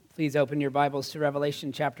Please open your Bibles to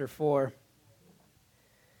Revelation chapter 4.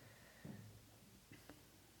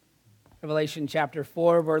 Revelation chapter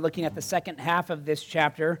 4, we're looking at the second half of this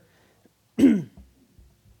chapter. This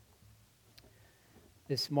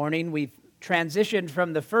morning we've transitioned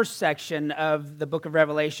from the first section of the book of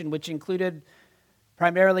Revelation, which included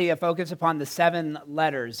primarily a focus upon the 7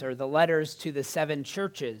 letters, or the letters to the 7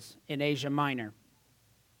 churches in Asia Minor.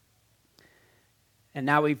 And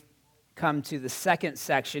now we've come to the second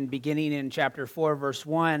section, beginning in chapter 4, verse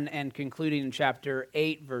 1, and concluding in chapter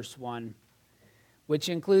 8, verse 1, which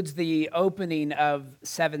includes the opening of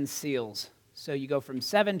 7 seals. So you go from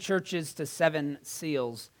 7 churches to 7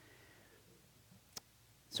 seals.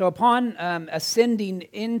 So upon ascending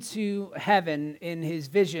into heaven in his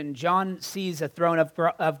vision, John sees a throne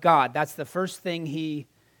of God. That's the first thing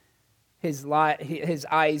his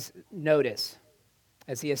eyes notice.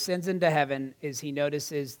 As he ascends into heaven, he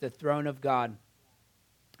notices the throne of God.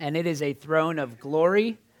 And it is a throne of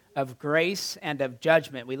glory, of grace, and of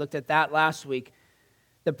judgment. We looked at that last week.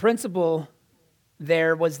 The principle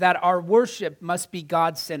there was that our worship must be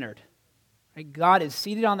God-centered. God is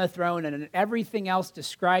seated on the throne, and everything else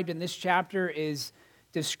described in this chapter is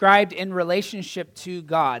described in relationship to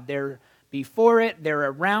God. They're before it, they're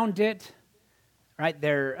around it, right?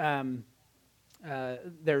 They're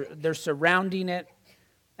surrounding it.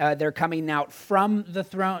 They're coming out from the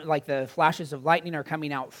throne, like the flashes of lightning are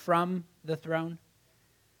coming out from the throne.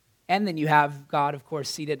 And then you have God, of course,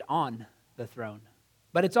 seated on the throne.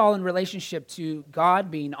 But it's all in relationship to God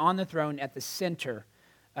being on the throne at the center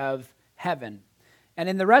of heaven. And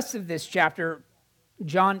in the rest of this chapter,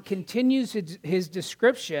 John continues his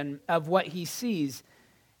description of what he sees,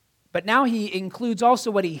 but now he includes also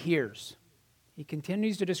what he hears. He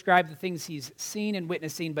continues to describe the things he's seen and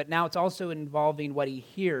witnessing, but now it's also involving what he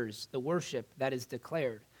hears, the worship that is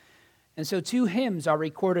declared. And so 2 hymns are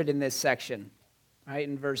recorded in this section, right,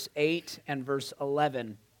 in verse 8 and verse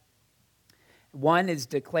 11. One is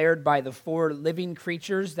declared by the 4 living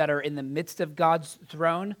creatures that are in the midst of God's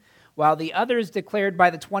throne, while the other is declared by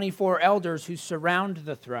the 24 elders who surround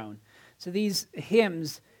the throne. So these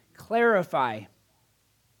hymns clarify,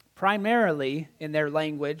 primarily in their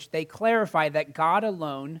language, they clarify that God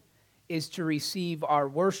alone is to receive our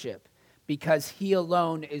worship because he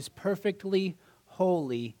alone is perfectly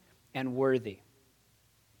holy and worthy.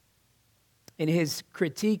 In his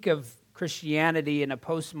critique of Christianity in a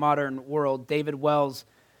postmodern world, David Wells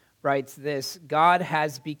writes this: God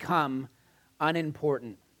has become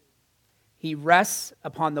unimportant. He rests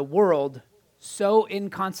upon the world so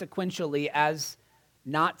inconsequentially as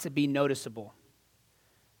not to be noticeable.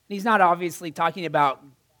 He's not obviously talking about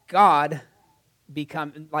God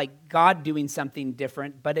doing something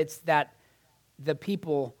different, but it's that the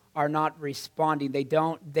people are not responding.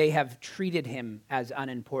 They have treated him as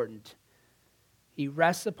unimportant. He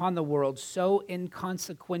rests upon the world so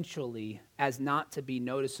inconsequentially as not to be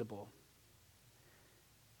noticeable.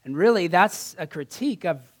 And really, that's a critique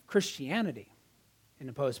of Christianity in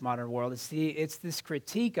a postmodern world. It's this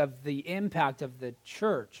critique of the impact of the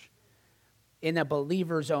church in a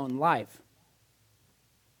believer's own life.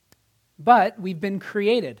 But we've been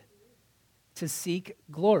created to seek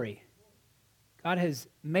glory. God has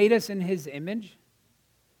made us in his image.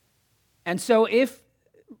 And so if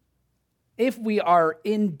we are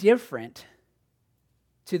indifferent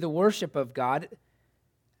to the worship of God,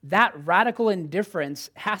 that radical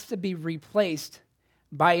indifference has to be replaced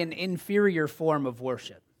by an inferior form of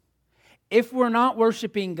worship. If we're not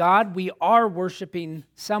worshiping God, we are worshiping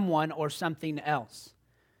someone or something else.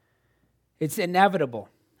 It's inevitable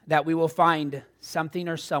that we will find something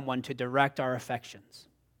or someone to direct our affections.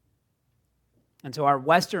 And so our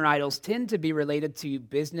Western idols tend to be related to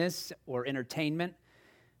business or entertainment.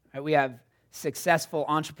 We have successful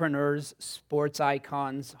entrepreneurs, sports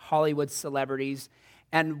icons, Hollywood celebrities,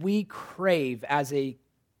 and we crave as a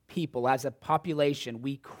people, as a population,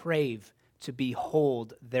 we crave to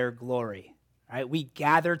behold their glory. Right? We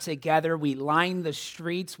gather together, we line the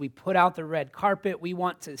streets, we put out the red carpet. We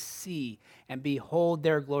want to see and behold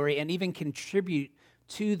their glory and even contribute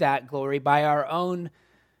to that glory by our own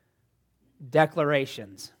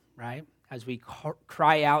declarations, right? As we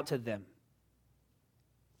cry out to them.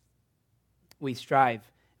 We strive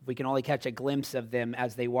if we can only catch a glimpse of them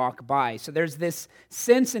as they walk by. So there's this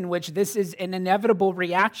sense in which this is an inevitable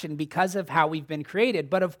reaction because of how we've been created.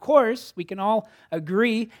 But of course, we can all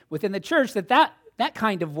agree within the church that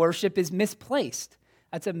kind of worship is misplaced.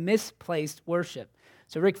 That's a misplaced worship.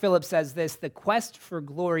 So Rick Phillips says this: the quest for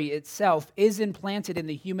glory itself is implanted in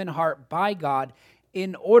the human heart by God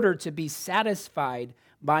in order to be satisfied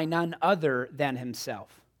by none other than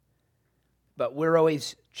himself. But we're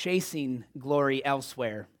always chasing glory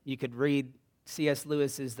elsewhere. You could read C.S.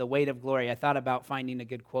 Lewis's The Weight of Glory. I thought about finding a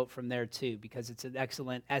good quote from there too, because it's an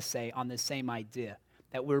excellent essay on the same idea,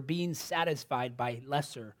 that we're being satisfied by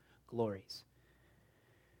lesser glories.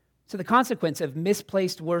 So the consequence of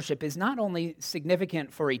misplaced worship is not only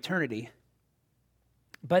significant for eternity,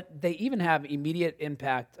 but they even have immediate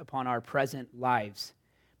impact upon our present lives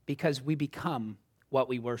because we become what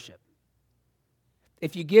we worship.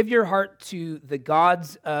 If you give your heart to the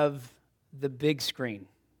gods of the big screen,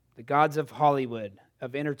 the gods of Hollywood,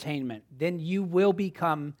 of entertainment, then you will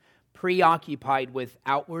become preoccupied with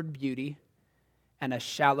outward beauty and a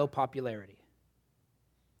shallow popularity.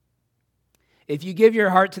 If you give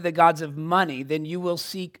your heart to the gods of money, then you will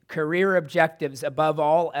seek career objectives above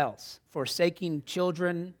all else, forsaking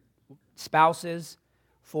children, spouses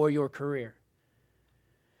for your career.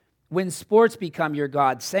 When sports become your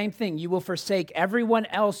god, same thing. You will forsake everyone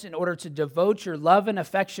else in order to devote your love and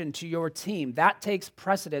affection to your team. That takes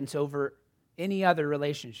precedence over any other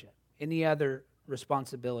relationship, any other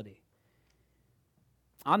responsibility.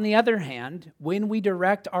 On the other hand, when we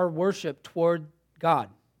direct our worship toward God,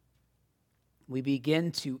 we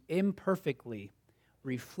begin to imperfectly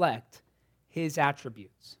reflect His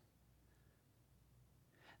attributes.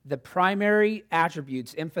 The primary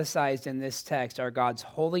attributes emphasized in this text are God's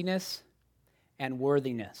holiness and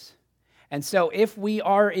worthiness. And so if we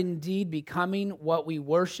are indeed becoming what we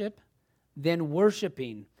worship, then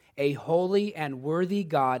worshiping a holy and worthy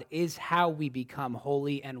God is how we become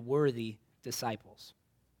holy and worthy disciples.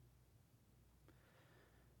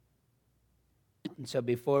 And so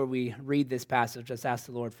before we read this passage, let's ask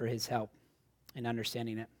the Lord for His help in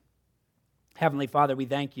understanding it. Heavenly Father, we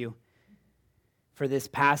thank You for this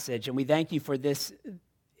passage, and we thank You for this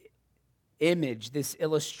image, this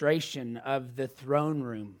illustration of the throne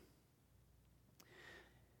room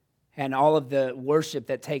and all of the worship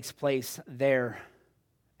that takes place there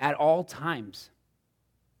at all times.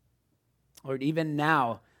 Lord, even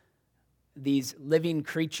now, these living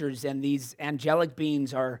creatures and these angelic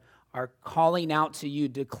beings are calling out to You,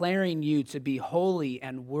 declaring You to be holy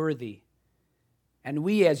and worthy. And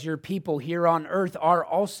we, as Your people here on earth, are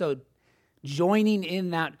also joining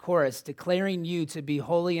in that chorus, declaring You to be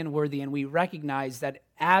holy and worthy. And we recognize that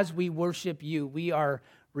as we worship You, we are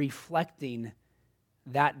reflecting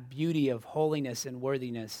that beauty of holiness and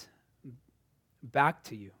worthiness back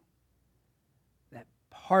to You. That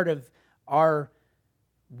part of our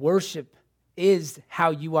worship is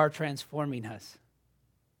how You are transforming us.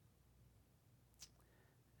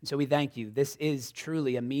 And so we thank You. This is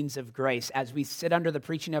truly a means of grace. As we sit under the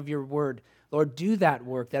preaching of Your word, Lord, do that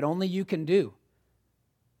work that only You can do.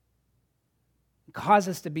 Cause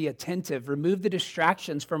us to be attentive. Remove the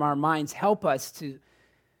distractions from our minds. Help us to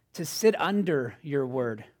sit under Your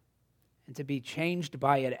word and to be changed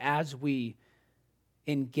by it as we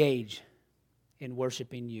engage in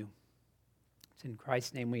worshiping You. It's in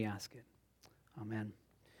Christ's name we ask it. Amen.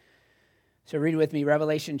 So read with me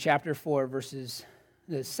Revelation chapter 4, verses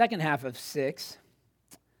the second half of 6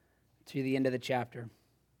 to the end of the chapter.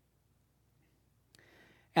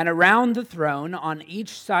 And around the throne, on each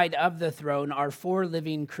side of the throne, are 4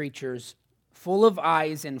 living creatures, full of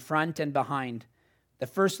eyes in front and behind. The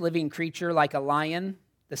first living creature like a lion,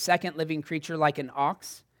 the second living creature like an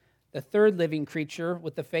ox, the third living creature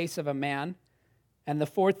with the face of a man, and the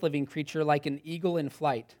fourth living creature like an eagle in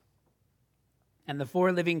flight. And the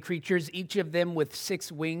 4 living creatures, each of them with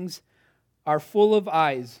 6 wings, are full of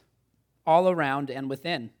eyes all around and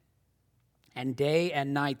within. And day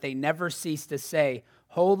and night they never cease to say,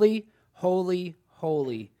 Holy, holy,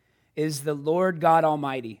 holy is the Lord God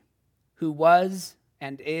Almighty, who was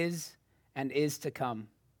and is to come.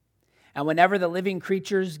 And whenever the living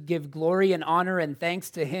creatures give glory and honor and thanks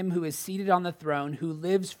to Him who is seated on the throne, who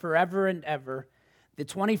lives forever and ever, the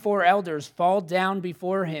 24 elders fall down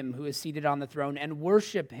before Him who is seated on the throne and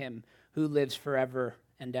worship Him who lives forever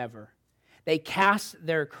and ever. They cast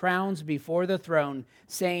their crowns before the throne,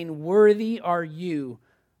 saying, Worthy are You,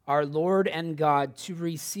 our Lord and God, to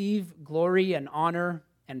receive glory and honor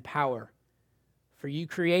and power. For You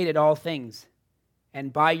created all things,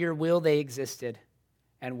 and by Your will they existed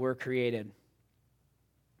and were created.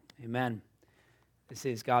 Amen. This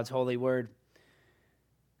is God's holy word.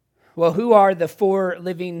 Well, who are the 4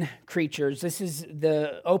 living creatures? This is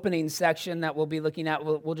the opening section that we'll be looking at.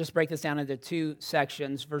 We'll just break this down into 2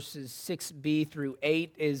 sections. Verses 6b through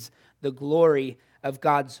 8 is the glory of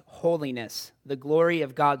God's holiness. The glory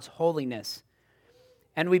of God's holiness.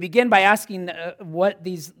 And we begin by asking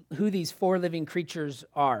who these 4 living creatures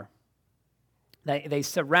are. They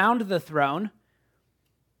surround the throne,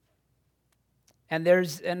 And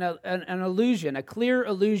there's an allusion, a clear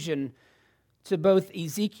allusion to both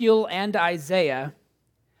Ezekiel and Isaiah,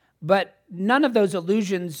 but none of those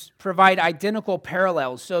allusions provide identical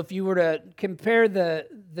parallels. So if you were to compare the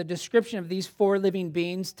description of these four living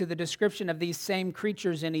beings to the description of these same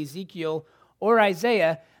creatures in Ezekiel or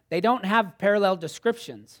Isaiah, they don't have parallel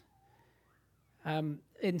descriptions.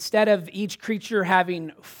 Instead of each creature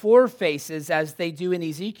having four faces, as they do in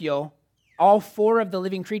Ezekiel, all four of the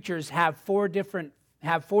living creatures have four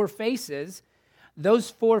faces. Those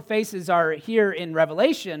four faces are here in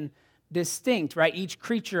Revelation distinct, right? Each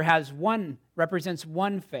creature represents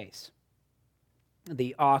one face.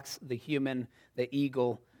 The ox, the human, the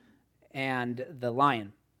eagle, and the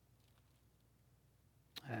lion.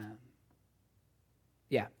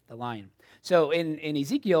 The lion. So in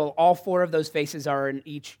Ezekiel, all four of those faces are in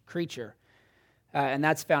each creature. And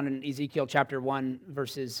that's found in Ezekiel chapter 1,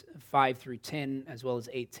 verses 5 through 10, as well as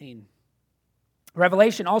 18.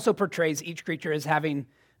 Revelation also portrays each creature as having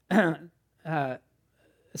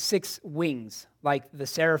 6 wings, like the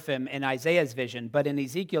seraphim in Isaiah's vision, but in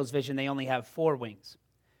Ezekiel's vision, they only have 4 wings.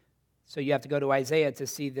 So you have to go to Isaiah to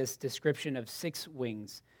see this description of 6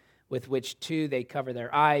 wings, with which 2 they cover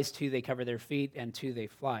their eyes, 2 they cover their feet, and 2 they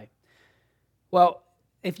fly. Well,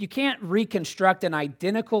 if you can't reconstruct an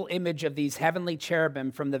identical image of these heavenly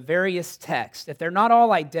cherubim from the various texts, if they're not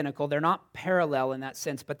all identical, they're not parallel in that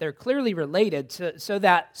sense, but they're clearly related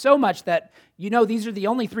so much that you know these are the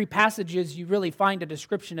only 3 passages you really find a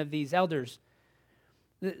description of these elders.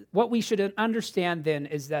 What we should understand then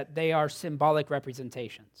is that they are symbolic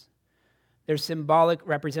representations. They're symbolic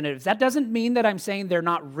representatives. That doesn't mean that I'm saying they're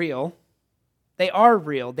not real. They are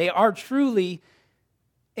real. They are truly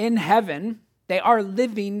in heaven. They are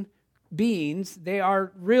living beings. They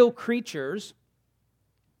are real creatures.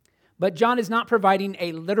 But John is not providing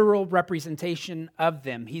a literal representation of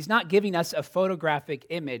them. He's not giving us a photographic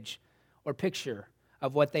image or picture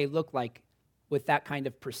of what they look like with that kind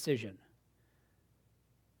of precision.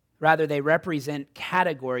 Rather, they represent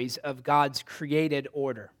categories of God's created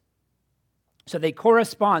order. So they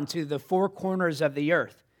correspond to the 4 corners of the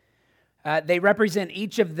earth. They represent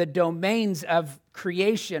each of the domains of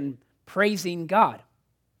creation praising God.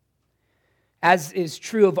 As is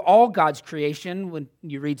true of all God's creation, when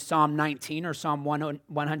you read Psalm 19 or Psalm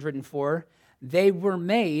 104, they were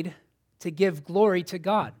made to give glory to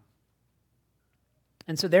God.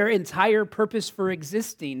 And so their entire purpose for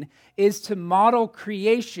existing is to model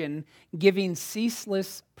creation, giving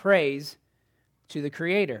ceaseless praise to the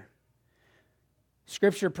Creator.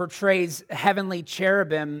 Scripture portrays heavenly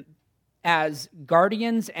cherubim as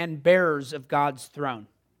guardians and bearers of God's throne.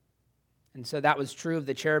 And so that was true of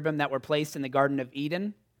the cherubim that were placed in the Garden of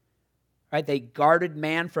Eden. Right? They guarded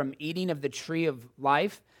man from eating of the tree of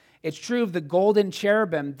life. It's true of the golden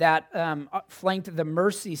cherubim that flanked the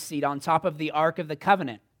mercy seat on top of the Ark of the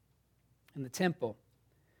Covenant in the temple.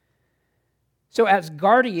 So as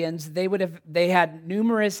guardians, they had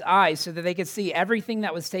numerous eyes so that they could see everything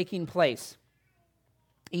that was taking place.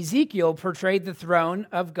 Ezekiel portrayed the throne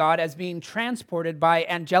of God as being transported by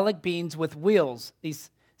angelic beings with wheels. These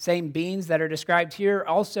same beings that are described here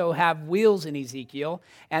also have wheels in Ezekiel,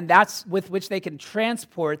 and that's with which they can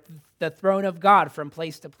transport the throne of God from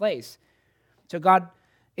place to place. So God,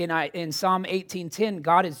 in Psalm 18:10,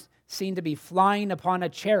 God is seen to be flying upon a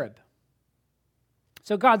cherub.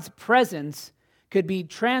 So God's presence could be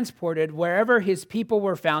transported wherever his people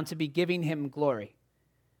were found to be giving him glory.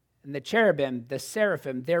 And the cherubim, the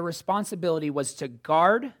seraphim, their responsibility was to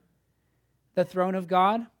guard the throne of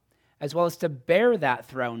God, as well as to bear that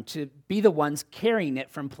throne, to be the ones carrying it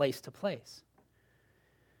from place to place.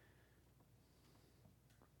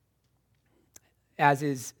 As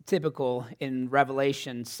is typical in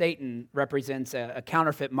Revelation, Satan represents a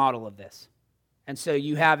counterfeit model of this. And so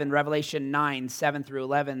you have in Revelation 9, 7 through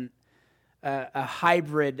 11, a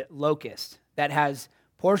hybrid locust that has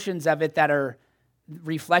portions of it that are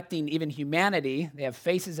reflecting even humanity. They have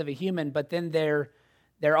faces of a human, but then they're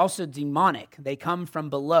also demonic. They come from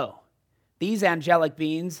below. These angelic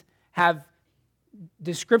beings have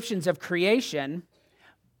descriptions of creation,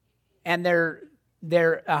 and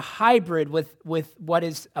they're a hybrid with what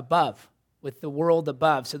is above, with the world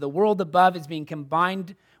above. So the world above is being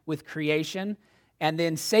combined with creation, and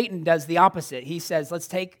then Satan does the opposite. He says, let's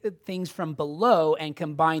take things from below and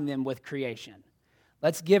combine them with creation.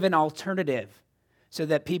 Let's give an alternative so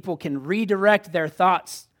that people can redirect their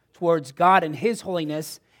thoughts towards God and his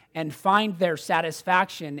holiness and find their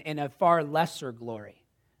satisfaction in a far lesser glory,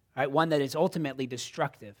 right? One that is ultimately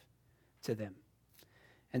destructive to them.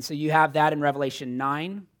 And so you have that in Revelation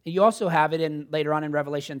 9, You also have it later on in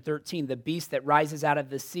Revelation 13. The beast that rises out of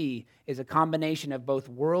the sea is a combination of both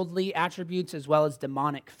worldly attributes as well as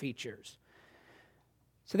demonic features.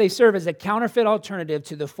 So they serve as a counterfeit alternative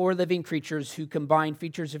to the four living creatures who combine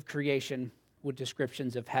features of creation with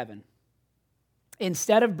descriptions of heaven.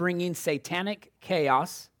 Instead of bringing satanic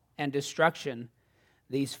chaos and destruction,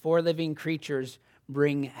 these four living creatures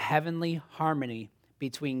bring heavenly harmony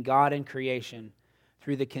between God and creation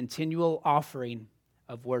through the continual offering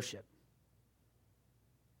of worship.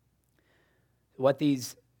 What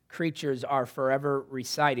these creatures are forever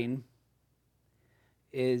reciting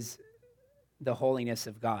is the holiness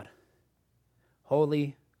of God.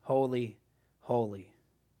 Holy, holy, holy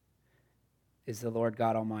is the Lord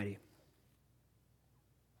God Almighty.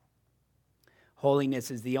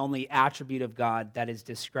 Holiness is the only attribute of God that is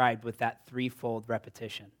described with that threefold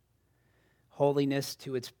repetition. Holiness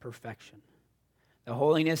to its perfection. The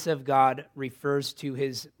holiness of God refers to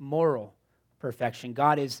his moral perfection.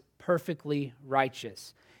 God is perfectly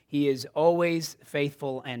righteous. He is always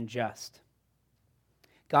faithful and just.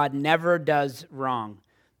 God never does wrong.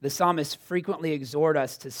 The psalmists frequently exhort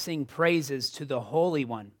us to sing praises to the Holy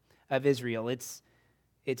One of Israel. It's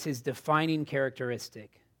his defining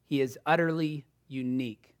characteristic. He is utterly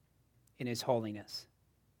unique in his holiness.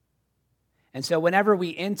 And so whenever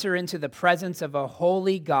we enter into the presence of a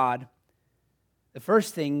holy God, the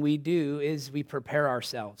first thing we do is we prepare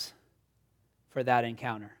ourselves for that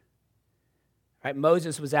encounter. Right?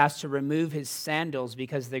 Moses was asked to remove his sandals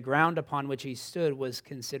because the ground upon which he stood was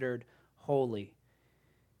considered holy.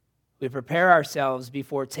 We prepare ourselves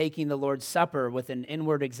before taking the Lord's Supper with an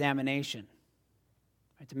inward examination,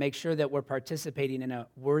 right, to make sure that we're participating in a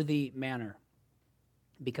worthy manner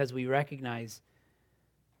because we recognize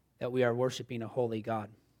that we are worshiping a holy God.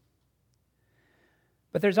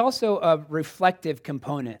 But there's also a reflective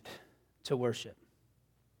component to worship.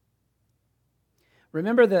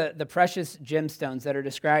 Remember the precious gemstones that are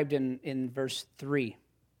described in verse 3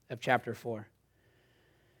 of chapter 4.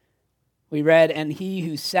 We read, "And he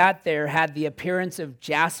who sat there had the appearance of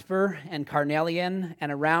jasper and carnelian,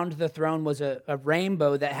 and around the throne was a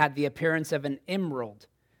rainbow that had the appearance of an emerald."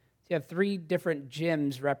 So you have three different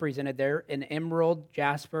gems represented there, an emerald,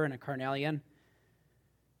 jasper, and a carnelian.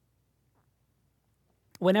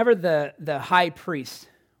 Whenever the high priest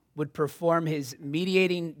would perform his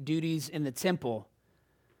mediating duties in the temple,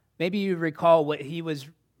 maybe you recall what he was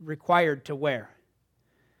required to wear.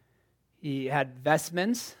 He had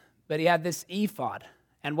vestments, but he had this ephod.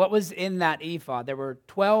 And what was in that ephod? There were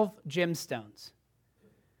 12 gemstones.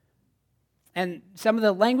 And some of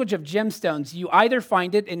the language of gemstones, you either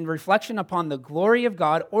find it in reflection upon the glory of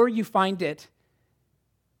God, or you find it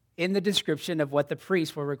in the description of what the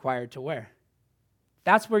priests were required to wear.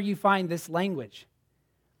 That's where you find this language.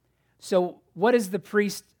 So what is the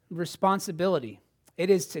priest's responsibility? It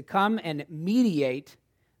is to come and mediate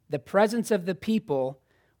the presence of the people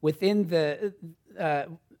within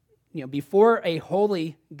before a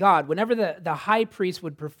holy God. Whenever the high priest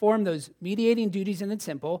would perform those mediating duties in the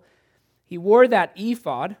temple, he wore that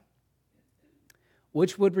ephod,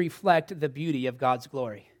 which would reflect the beauty of God's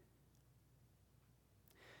glory.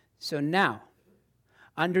 So now,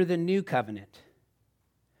 under the new covenant,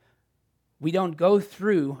 we don't go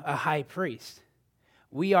through a high priest.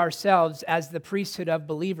 We ourselves, as the priesthood of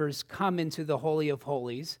believers, come into the Holy of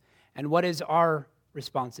Holies. And what is our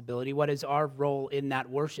responsibility? What is our role in that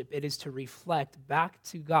worship? It is to reflect back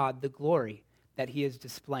to God the glory that he is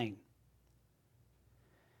displaying.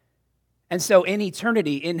 And so in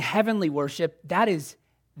eternity, in heavenly worship, that is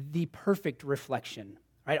the perfect reflection,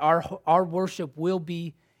 right? Our worship will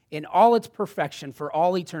be in all its perfection for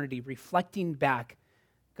all eternity, reflecting back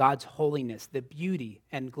God's holiness, the beauty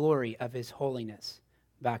and glory of his holiness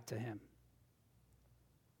back to him.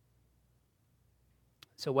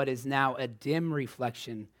 So what is now a dim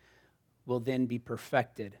reflection will then be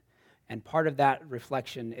perfected. And part of that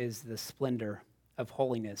reflection is the splendor of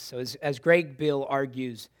holiness. So as Greg Bill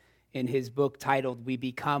argues in his book titled, "We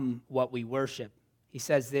Become What We Worship," he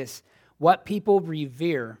says this: "What people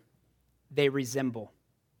revere, they resemble,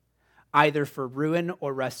 either for ruin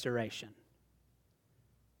or restoration."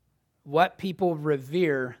 What people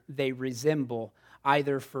revere, they resemble,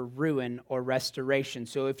 either for ruin or restoration.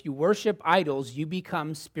 So if you worship idols, you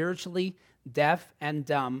become spiritually deaf and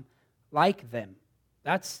dumb like them.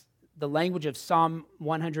 That's the language of Psalm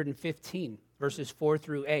 115, verses 4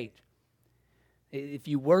 through 8. If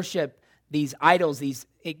you worship these idols, these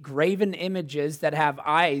graven images that have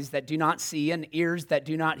eyes that do not see and ears that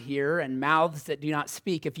do not hear and mouths that do not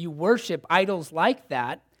speak, if you worship idols like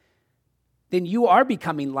that, then you are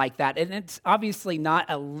becoming like that. And it's obviously not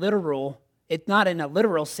a literal It's not in a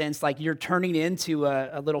literal sense, like you're turning into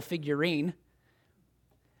a little figurine,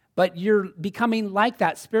 but you're becoming like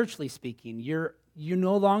that spiritually speaking. You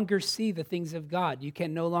no longer see the things of God. You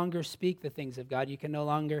can no longer speak the things of God. You can no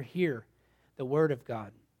longer hear the word of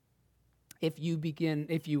God. If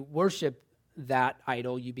you worship that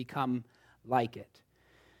idol, you become like it.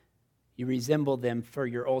 You resemble them for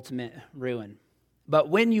your ultimate ruin. But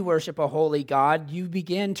when you worship a holy God, you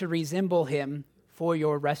begin to resemble him for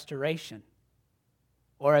your restoration.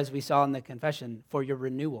 Or as we saw in the confession, for your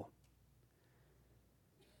renewal.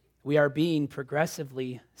 We are being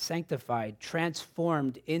progressively sanctified,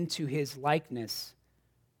 transformed into his likeness.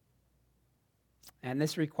 And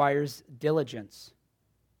this requires diligence,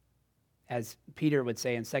 as Peter would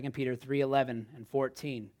say in 2 Peter 3:11 and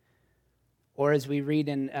 14. Or as we read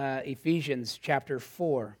in Ephesians chapter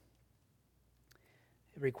 4.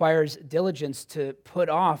 It requires diligence to put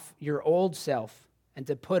off your old self and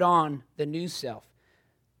to put on the new self.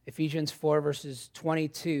 Ephesians 4 verses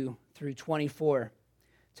 22 through 24.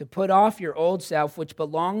 To put off your old self, which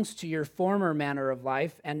belongs to your former manner of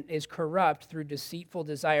life and is corrupt through deceitful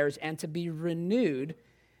desires, and to be renewed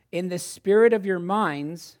in the spirit of your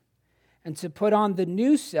minds, and to put on the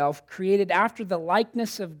new self, created after the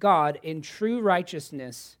likeness of God in true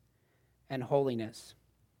righteousness and holiness.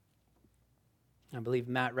 I believe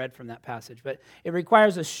Matt read from that passage, but it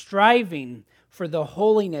requires a striving for the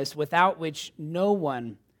holiness without which no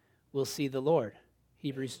one will see the Lord.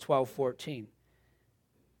 Hebrews 12:14.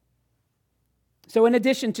 So in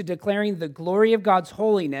addition to declaring the glory of God's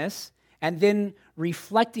holiness and then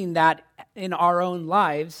reflecting that in our own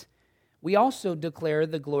lives, we also declare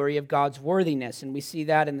the glory of God's worthiness. And we see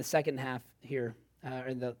that in the second half here,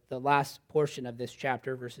 in the last portion of this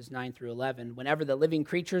chapter, verses 9 through 11. Whenever the living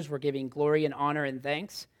creatures were giving glory and honor and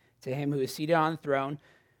thanks to him who is seated on the throne,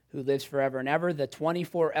 who lives forever and ever, the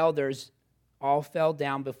 24 elders all fell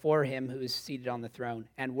down before him who is seated on the throne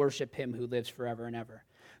and worship him who lives forever and ever.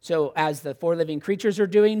 So as the four living creatures are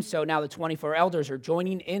doing, so now the 24 elders are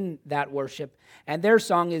joining in that worship, and their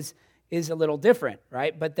song is a little different,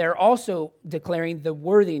 right? But they're also declaring the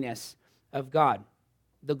worthiness of God,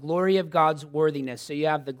 the glory of God's worthiness. So you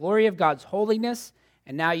have the glory of God's holiness,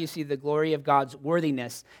 and now you see the glory of God's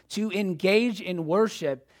worthiness. To engage in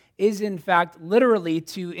worship is, in fact, literally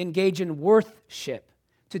to engage in worthship,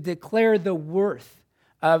 to declare the worth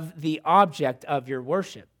of the object of your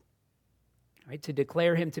worship. Right, to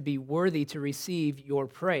declare him to be worthy to receive your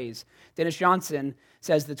praise. Dennis Johnson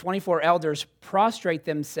says the 24 elders prostrate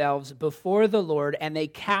themselves before the Lord and they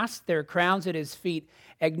cast their crowns at his feet,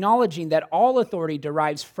 acknowledging that all authority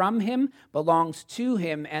derives from him, belongs to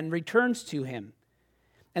him, and returns to him.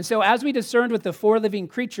 And so as we discerned with the four living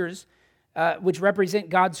creatures, which represent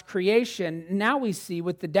God's creation, now we see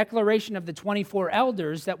with the declaration of the 24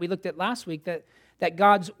 elders that we looked at last week that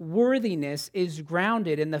God's worthiness is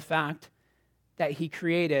grounded in the fact that he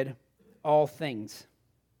created all things.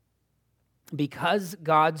 Because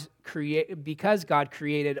God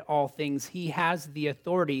created all things, he has the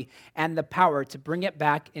authority and the power to bring it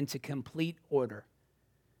back into complete order.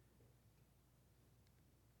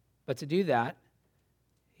 But to do that,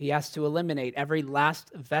 he has to eliminate every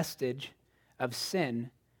last vestige of sin,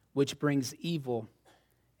 which brings evil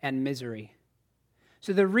and misery.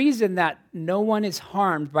 So the reason that no one is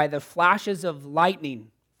harmed by the flashes of lightning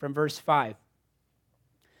from verse 5,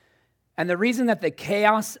 and the reason that the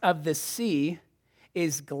chaos of the sea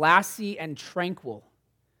is glassy and tranquil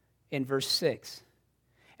in verse 6.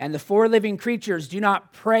 And the four living creatures do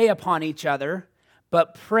not prey upon each other,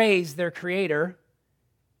 but praise their Creator.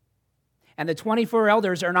 And the 24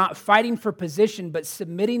 elders are not fighting for position, but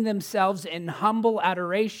submitting themselves in humble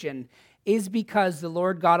adoration, is because the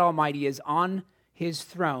Lord God Almighty is on his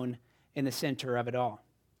throne in the center of it all.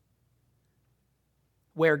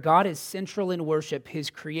 Where God is central in worship, his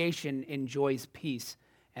creation enjoys peace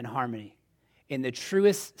and harmony in the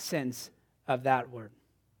truest sense of that word.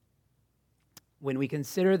 When we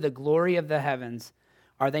consider the glory of the heavens,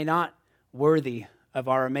 are they not worthy of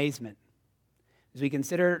our amazement? As we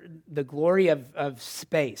consider the glory of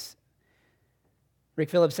space, Rick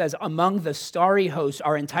Phillips says, among the starry hosts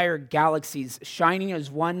are entire galaxies shining as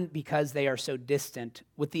one because they are so distant.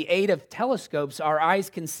 With the aid of telescopes, our eyes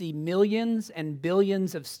can see millions and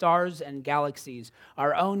billions of stars and galaxies.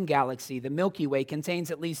 Our own galaxy, the Milky Way, contains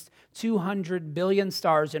at least 200 billion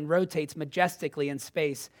stars and rotates majestically in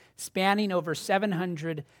space, spanning over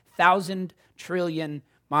 700,000 trillion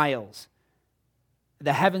miles.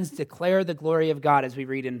 The heavens declare the glory of God, as we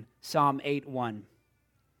read in Psalm 8:1.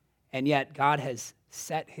 And yet God has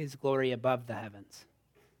set his glory above the heavens.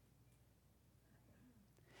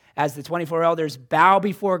 As the 24 elders bow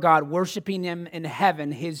before God, worshiping him in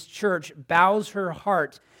heaven, his church bows her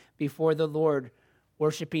heart before the Lord,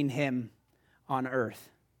 worshiping him on earth.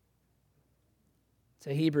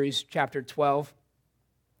 So Hebrews chapter 12,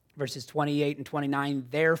 verses 28 and 29,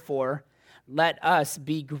 therefore, let us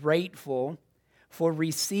be grateful for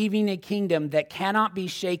receiving a kingdom that cannot be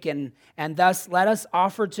shaken, and thus let us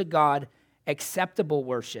offer to God acceptable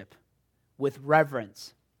worship with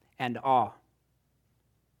reverence and awe.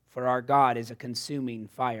 For our God is a consuming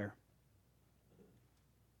fire.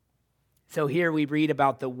 So here we read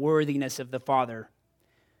about the worthiness of the Father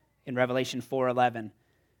in Revelation 4:11.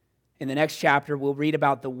 In the next chapter, we'll read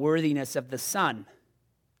about the worthiness of the Son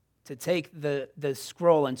to take the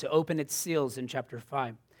scroll and to open its seals in chapter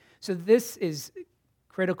 5. So this is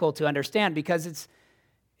critical to understand because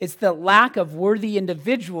it's the lack of worthy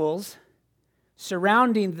individuals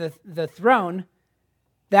surrounding the throne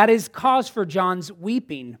that is cause for John's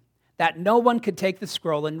weeping, that no one could take the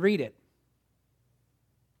scroll and read it.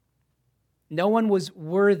 No one was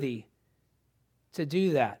worthy to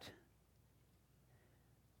do that.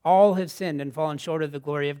 All have sinned and fallen short of the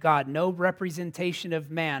glory of God. No representation of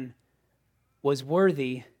man was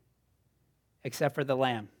worthy except for the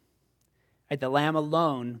Lamb. Right? The Lamb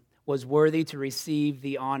alone was worthy to receive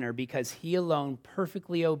the honor because he alone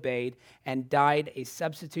perfectly obeyed and died a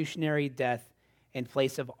substitutionary death in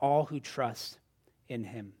place of all who trust in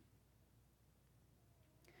him.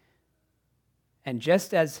 And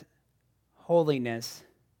just as holiness,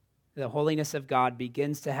 the holiness of God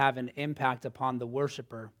begins to have an impact upon the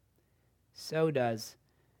worshiper, so does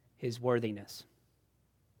his worthiness.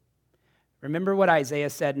 Remember what Isaiah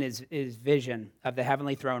said in his vision of the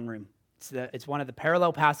heavenly throne room. It's one of the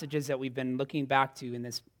parallel passages that we've been looking back to in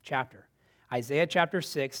this chapter. Isaiah chapter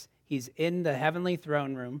 6, he's in the heavenly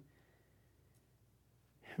throne room.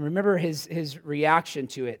 Remember his reaction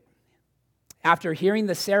to it. After hearing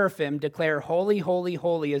the seraphim declare, "Holy, holy,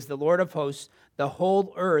 holy is the Lord of hosts, the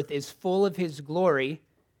whole earth is full of his glory,"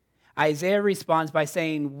 Isaiah responds by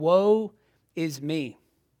saying, "Woe is me,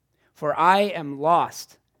 for I am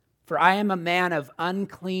lost. For I am a man of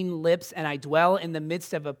unclean lips, and I dwell in the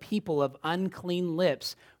midst of a people of unclean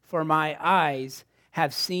lips, for my eyes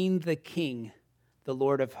have seen the King, the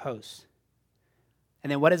Lord of hosts." And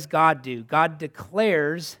then what does God do? God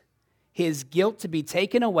declares his guilt to be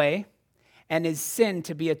taken away and his sin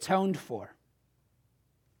to be atoned for.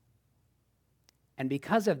 And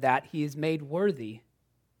because of that, he is made worthy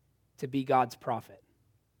to be God's prophet.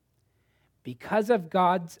 Because of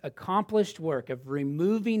God's accomplished work of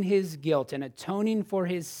removing his guilt and atoning for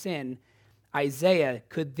his sin, Isaiah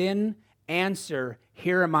could then answer,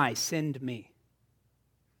 "Here am I, send me."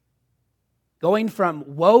 Going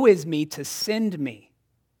from woe is me to send me,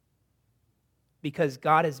 because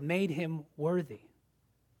God has made him worthy.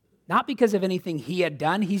 Not because of anything he had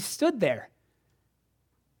done, he stood there.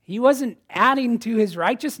 He wasn't adding to his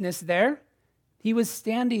righteousness there. He was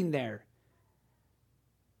standing there,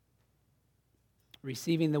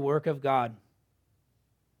 receiving the work of God.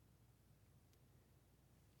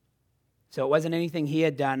 So it wasn't anything he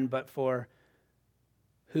had done, but for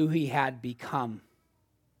who he had become.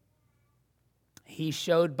 He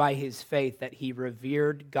showed by his faith that he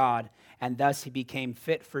revered God, and thus he became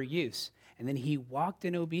fit for use. And then he walked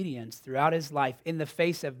in obedience throughout his life in the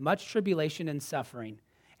face of much tribulation and suffering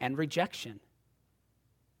and rejection.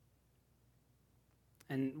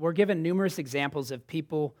 And we're given numerous examples of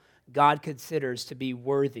people God considers to be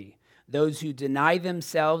worthy. Those who deny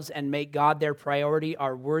themselves and make God their priority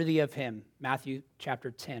are worthy of him. Matthew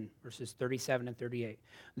chapter 10, verses 37 and 38.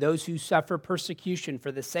 Those who suffer persecution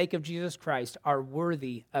for the sake of Jesus Christ are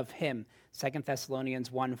worthy of him. 2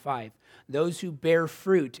 Thessalonians 1:5. Those who bear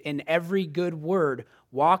fruit in every good word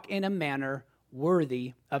walk in a manner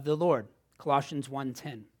worthy of the Lord. Colossians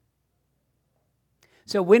 1:10.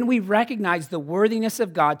 So when we recognize the worthiness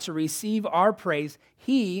of God to receive our praise,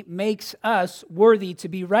 he makes us worthy to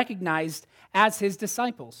be recognized as his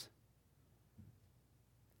disciples.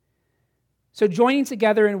 So joining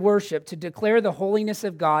together in worship to declare the holiness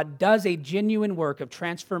of God does a genuine work of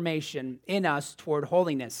transformation in us toward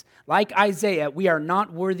holiness. Like Isaiah, we are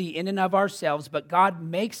not worthy in and of ourselves, but God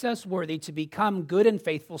makes us worthy to become good and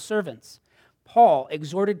faithful servants. Paul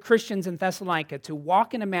exhorted Christians in Thessalonica to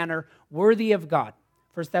walk in a manner worthy of God.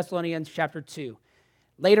 1 Thessalonians chapter 2.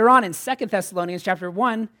 Later on in 2 Thessalonians chapter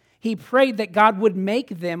 1, he prayed that God would make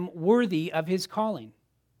them worthy of his calling.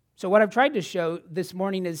 So what I've tried to show this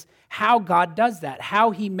morning is how God does that,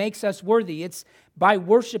 how he makes us worthy. It's by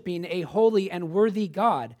worshiping a holy and worthy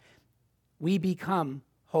God, we become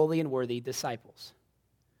holy and worthy disciples.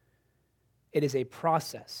 It is a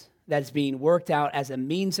process that's being worked out as a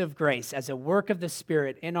means of grace, as a work of the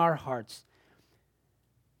Spirit in our hearts.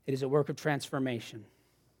 It is a work of transformation.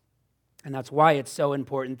 And that's why it's so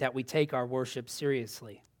important that we take our worship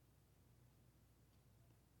seriously.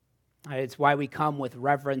 It's why we come with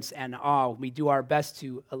reverence and awe. We do our best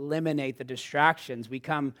to eliminate the distractions. We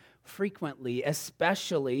come frequently,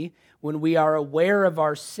 especially when we are aware of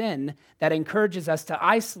our sin, that encourages us to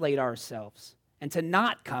isolate ourselves and to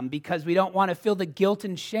not come because we don't want to feel the guilt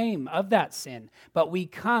and shame of that sin. But we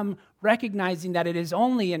come recognizing that it is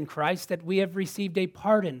only in Christ that we have received a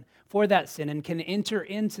pardon for that sin and can enter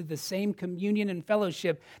into the same communion and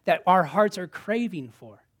fellowship that our hearts are craving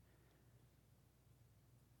for.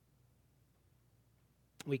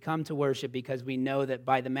 We come to worship because we know that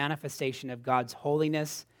by the manifestation of God's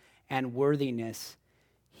holiness and worthiness,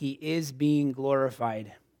 He is being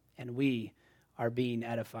glorified and we are being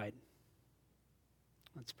edified.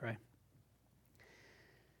 Let's pray.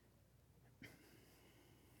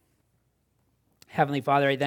 Heavenly Father, I thank